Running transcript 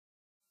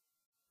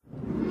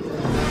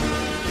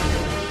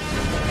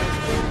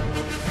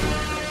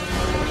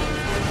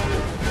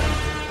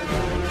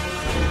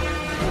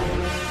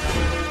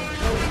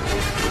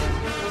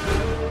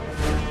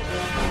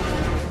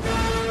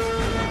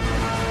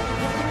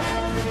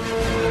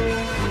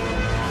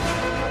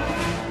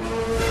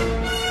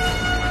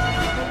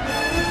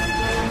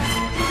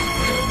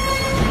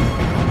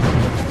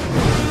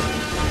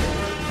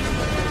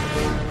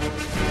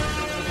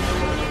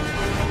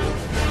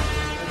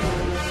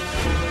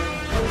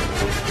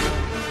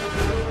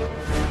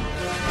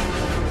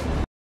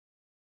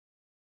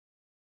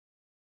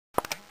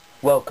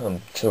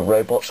Welcome to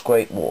Robots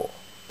Great War.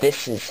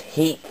 This is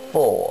Heat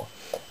 4,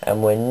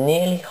 and we're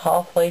nearly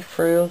halfway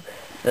through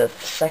the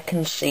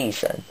second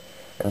season,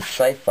 and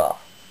so far,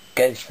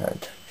 Ghost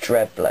Hunt,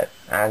 Dreadblow,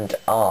 and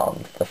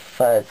Arm, the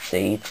third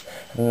seeds,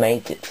 have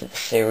made it to the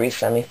series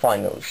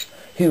semi-finals.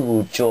 Who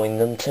will join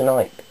them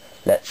tonight?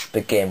 Let's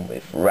begin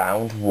with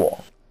round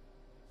 1.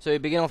 So we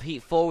begin off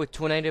Heat 4 with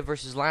Tornado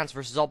versus Lance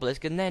versus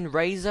Obelisk, and then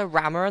Razer,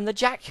 Rammer, and the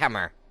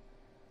Jackhammer.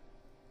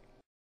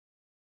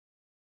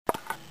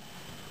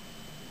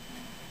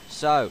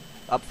 So,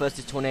 up first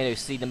is Tornado,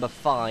 seed number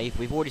 5.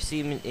 We've already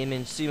seen him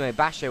in Sumo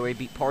Basho, where he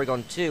beat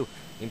Porygon 2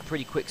 in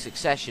pretty quick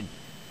succession.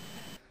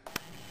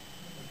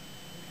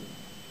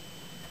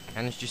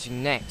 And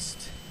introducing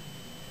next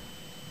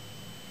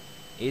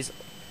is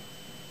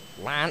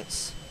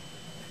Lance.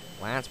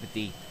 Lance with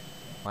the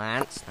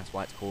Lance, that's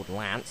why it's called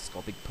Lance.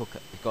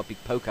 It's got a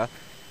big poker.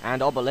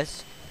 And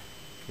Obelisk,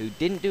 who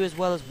didn't do as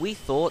well as we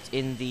thought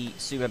in the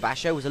Sumo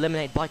Basho, was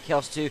eliminated by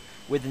Chaos 2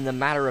 within the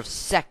matter of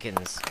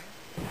seconds.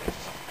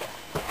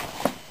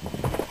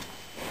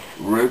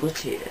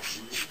 Roboteers,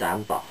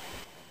 stand by.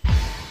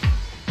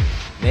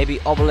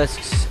 Maybe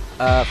Obelisk's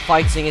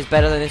fighting is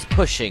better than his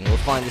pushing. We'll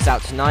find this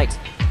out tonight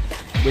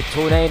with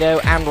Tornado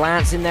and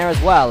Lance in there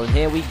as well. And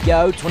here we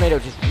go. Tornado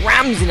just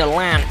rams into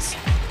Lance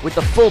with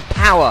the full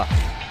power,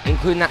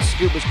 including that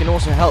scoop, which can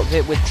also help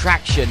it with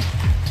traction.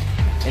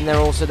 And they're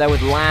also there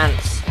with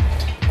Lance.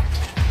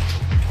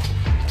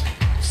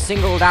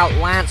 Singled out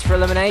Lance for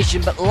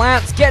elimination, but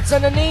Lance gets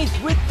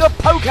underneath with the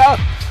poker.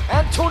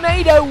 And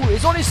Tornado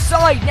is on his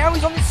side. Now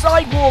he's on the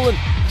sidewall, and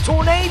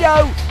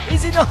Tornado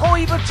is in a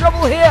hive of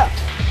trouble here.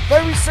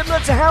 Very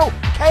similar to how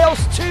Chaos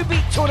 2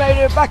 beat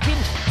Tornado back in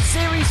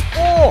Series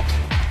 4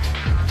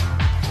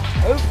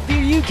 of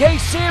the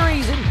UK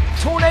series, and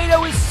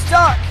Tornado is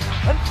stuck.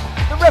 And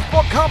the ref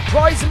bot can't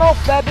prize him off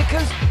there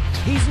because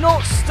he's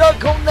not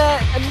stuck on there,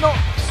 and not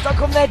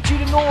stuck on there due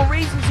to normal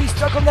reasons. He's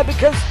stuck on there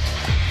because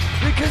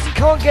he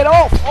can't get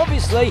off,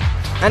 obviously.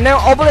 And now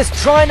Obelisk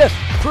trying to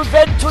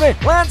prevent Tornado.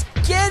 Lance,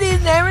 get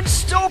in there and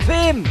stop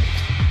him!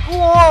 Go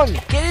on,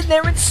 get in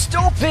there and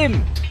stop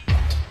him!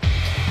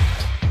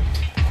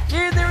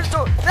 Get in there and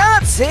stop.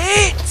 That's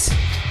it!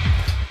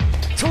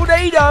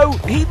 Tornado,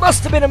 he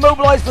must have been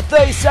immobilized for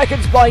 30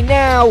 seconds by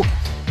now.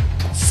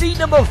 Seat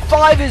number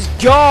 5 is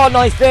gone,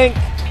 I think.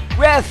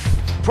 Ref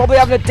probably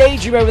having a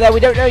daydream over there,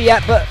 we don't know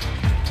yet, but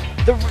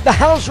the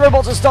house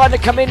robots are starting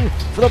to come in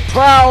for the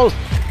prowl.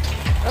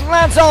 And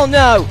Lance, oh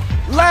no!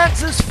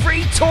 Lance has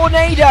freed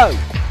Tornado!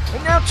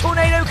 And now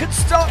Tornado can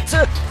start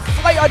to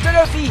fight. I don't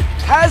know if he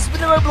has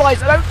been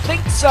immobilized. I don't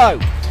think so.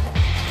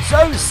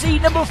 So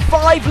seed number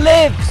 5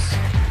 lives.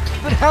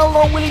 But how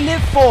long will he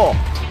live for?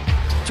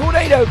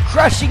 Tornado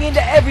crashing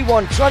into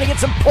everyone, trying to get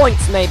some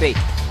points maybe.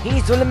 He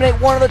needs to eliminate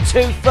one of the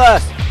two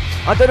first.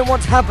 I don't know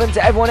what's happened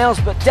to everyone else,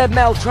 but Dead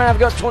Metal trying to have a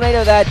go at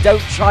Tornado there.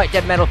 Don't try it,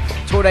 Dead Metal.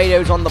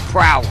 Tornado's on the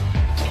prowl.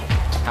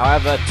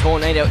 However,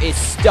 Tornado is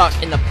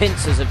stuck in the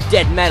pincers of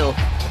Dead Metal.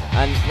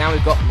 And now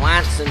we've got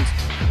Lance and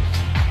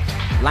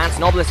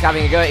Obelisk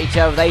having a go at each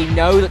other. They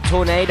know that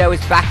Tornado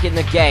is back in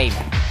the game.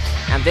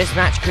 And this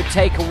match could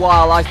take a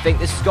while, I think.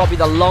 This has got to be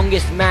the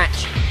longest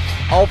match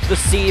of the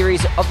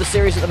series at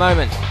the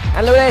moment.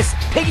 And look at this,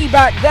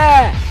 piggyback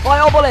there by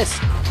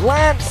Obelisk.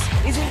 Lance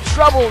is in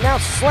trouble, now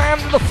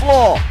slammed to the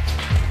floor.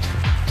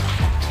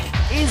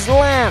 Is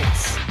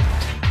Lance.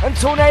 And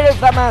Tornado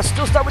for that man,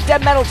 still stuck with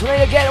Dead Metal.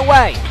 Tornado getting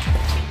away.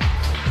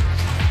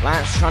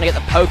 Lance trying to get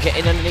the poker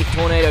in underneath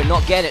Tornado,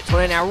 not getting it.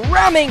 Tornado now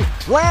ramming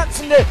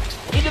Lance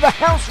into the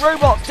house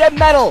robots. Dead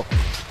Metal.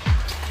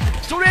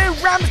 Tornado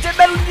rams Dead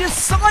Metal into the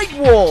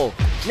sidewall.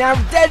 Now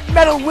Dead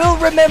Metal will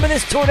remember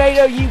this,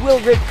 Tornado. You will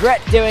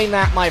regret doing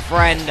that, my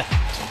friend.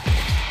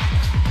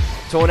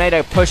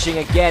 Tornado pushing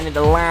again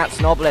into Lance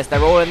and Obelisk.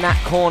 They're all in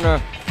that corner,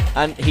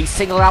 and he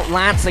singled out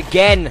Lance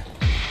again.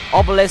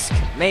 Obelisk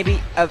maybe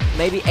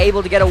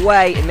able to get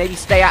away and maybe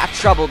stay out of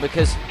trouble,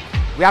 because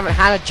we haven't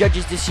had a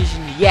judge's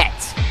decision yet.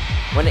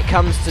 When it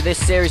comes to this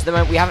series at the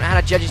moment, we haven't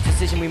had a judge's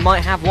decision. We might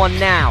have one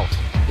now.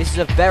 This is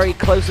a very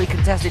closely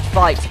contested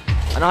fight,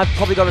 and I've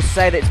probably got to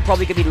say that it's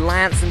probably going to be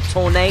Lance and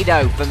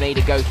Tornado for me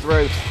to go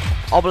through.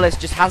 Obelisk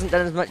just hasn't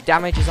done as much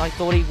damage as I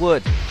thought he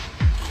would.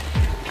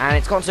 And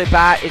it's gotten so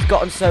bad, it's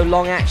gotten so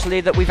long actually,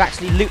 that we've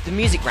actually looped the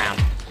music round.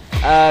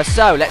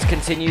 So, let's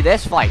continue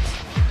this fight.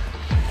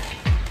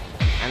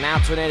 And now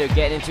Tornado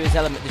getting into his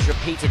element, this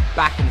repeated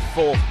back and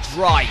forth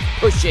drive,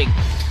 pushing,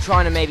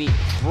 trying to maybe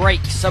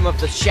break some of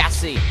the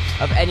chassis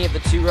of any of the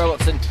two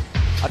robots. And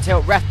I'll tell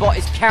you what, Refbot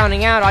is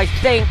counting out, I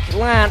think,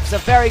 Lance, a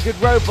very good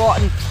robot.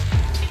 And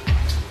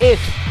if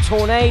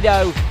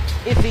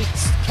he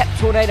kept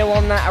Tornado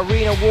on that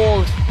arena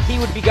wall, he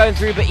would be going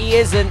through, but he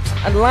isn't.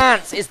 And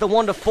Lance is the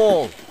one to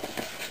fall.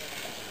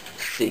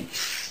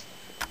 Cease.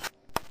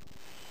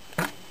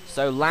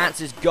 So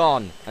Lance is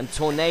gone, and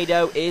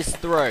Tornado is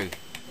through.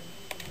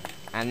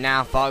 And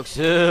now, folks,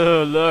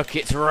 look,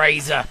 it's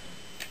Razer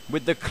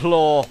with the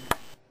claw,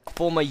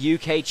 former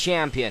UK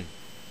champion.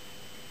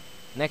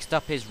 Next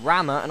up is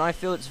Rammer, and I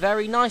feel it's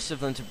very nice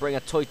of them to bring a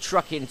toy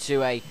truck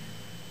into a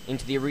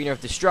into the Arena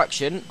of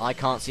Destruction. I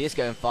can't see us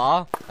going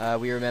far.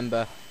 We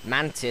remember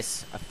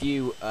Mantis a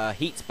few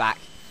heats back.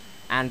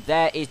 And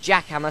there is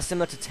Jackhammer,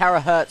 similar to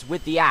Terahertz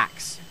with the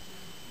axe.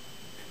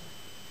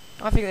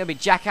 I think there'll be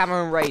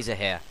Jackhammer and Razer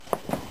here.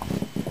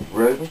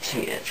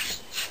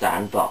 Roboteers,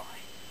 stand by.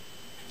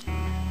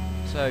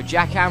 So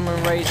Jackhammer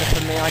and Razer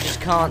for me. I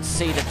just can't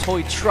see the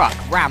toy truck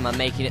Rammer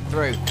making it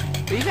through.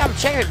 But if you have a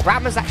check it,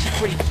 Rammer's actually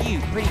pretty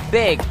huge, pretty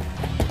big.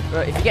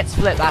 But if he gets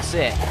flipped, that's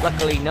it.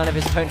 Luckily, none of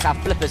his opponents have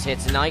flippers here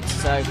tonight,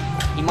 so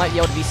he might be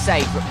able to be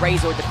safe. But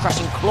Razer with the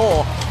crushing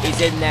claw is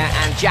in there,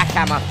 and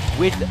Jackhammer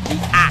with the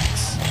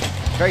axe.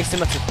 Very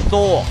similar to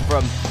Thor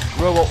from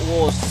Robot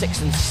Wars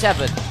 6 and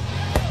 7.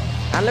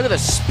 And look at the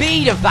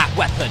speed of that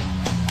weapon.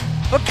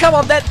 But come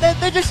on, they're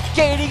just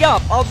gaining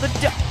up on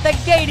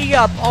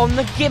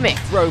the gimmick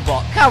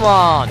robot. Come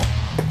on.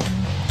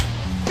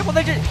 Come on,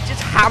 they're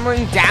just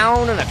hammering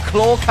down and a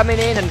claw coming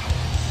in, and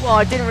well,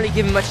 I didn't really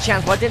give him much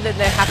chance, but I didn't think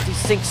they'd have to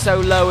sink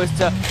so low as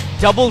to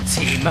double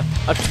team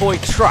a toy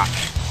truck.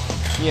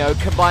 You know,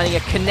 combining a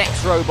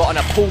Connect robot and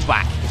a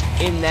pullback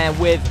in there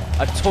with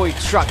a toy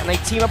truck, and they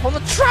team up on the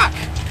truck.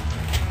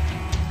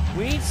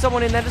 We need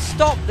someone in there to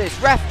stop this.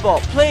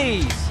 Refbot,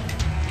 please.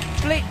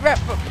 Please,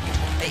 Refbot.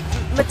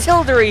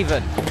 Matilda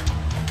even.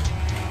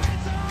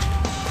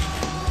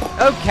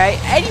 Okay,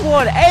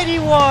 anyone.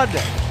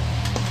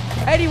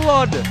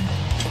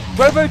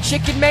 Robo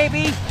Chicken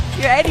maybe?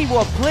 Yeah,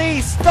 anyone,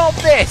 please stop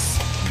this.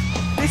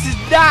 This is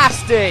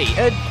nasty.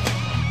 And,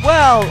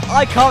 well,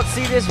 I can't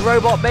see this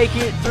robot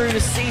making it through to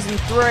Season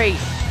 3.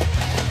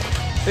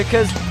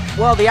 Because,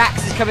 well, the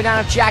axe is coming down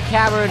of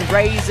Jackhammer and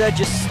Razer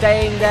just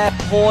staying there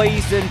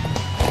poised, and,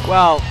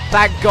 well,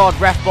 thank God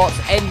Refbot's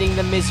ending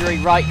the misery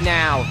right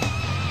now.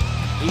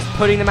 He's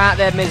putting them out of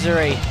their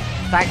misery.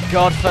 Thank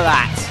God for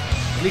that.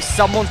 At least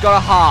someone's got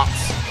a heart.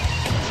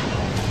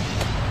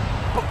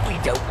 But we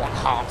don't want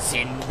hearts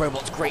in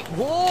Robot's Great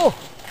War.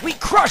 We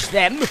crush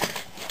them.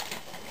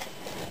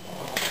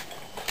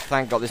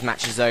 Thank God this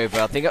match is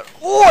over. I think,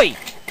 oi!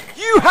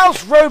 You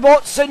house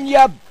robots and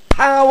your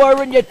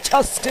power and your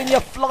tusk and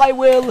your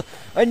flywheel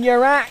and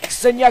your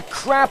axe and your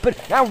crap, and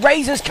now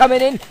Razer's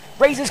coming in.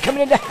 Razer's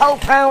coming in to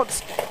help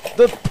out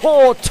the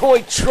poor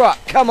toy truck.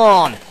 Come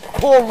on,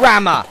 poor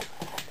Rammer.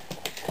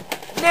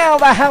 Now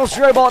the house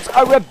robots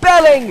are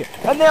rebelling,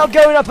 and they're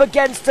going up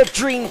against the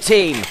dream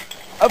team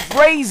of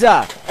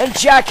Razer and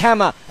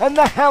Jackhammer and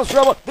the house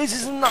robot. This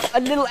is a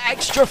little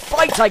extra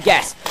fight, I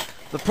guess.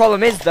 The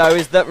problem is, though,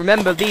 is that,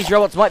 remember, these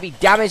robots might be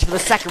damaged for the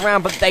second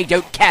round, but they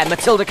don't care.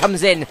 Matilda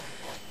comes in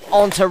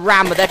onto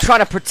Rammer. They're trying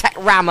to protect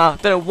Rammer.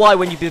 Don't know why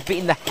when you've been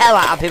beating the hell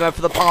out of him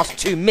over the past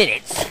 2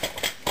 minutes.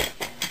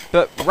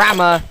 But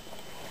Rammer,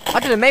 I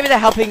don't know, maybe they're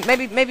helping,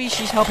 maybe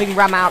she's helping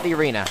Rammer out the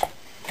arena.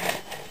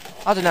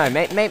 I don't know,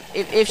 maybe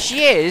if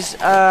she is,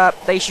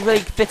 they should really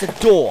fit a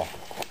door.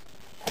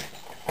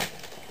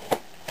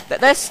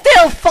 They're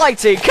still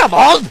fighting, come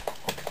on!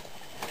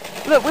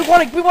 Look, we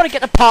want to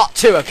get to part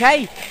 2,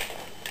 okay?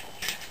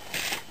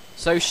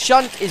 So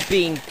Shunt is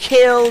being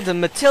killed,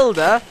 and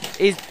Matilda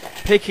is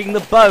picking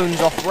the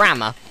bones off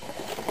Rammer.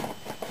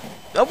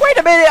 Oh, wait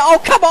a minute! Oh,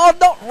 come on!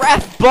 Not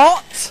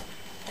Refbot!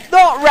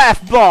 Not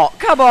Refbot!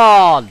 Come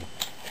on!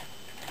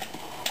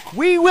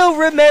 We will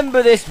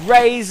remember this,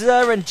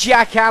 Razer and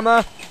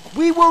Jackhammer.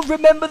 We will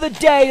remember the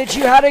day that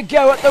you had a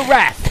go at the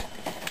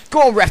ref.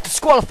 Go on, ref,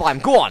 disqualify him.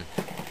 Go on.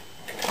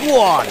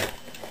 Go on.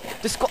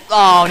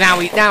 Oh,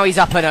 now he's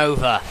up and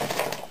over.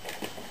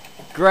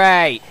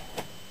 Great.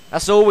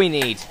 That's all we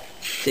need.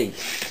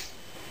 Cease.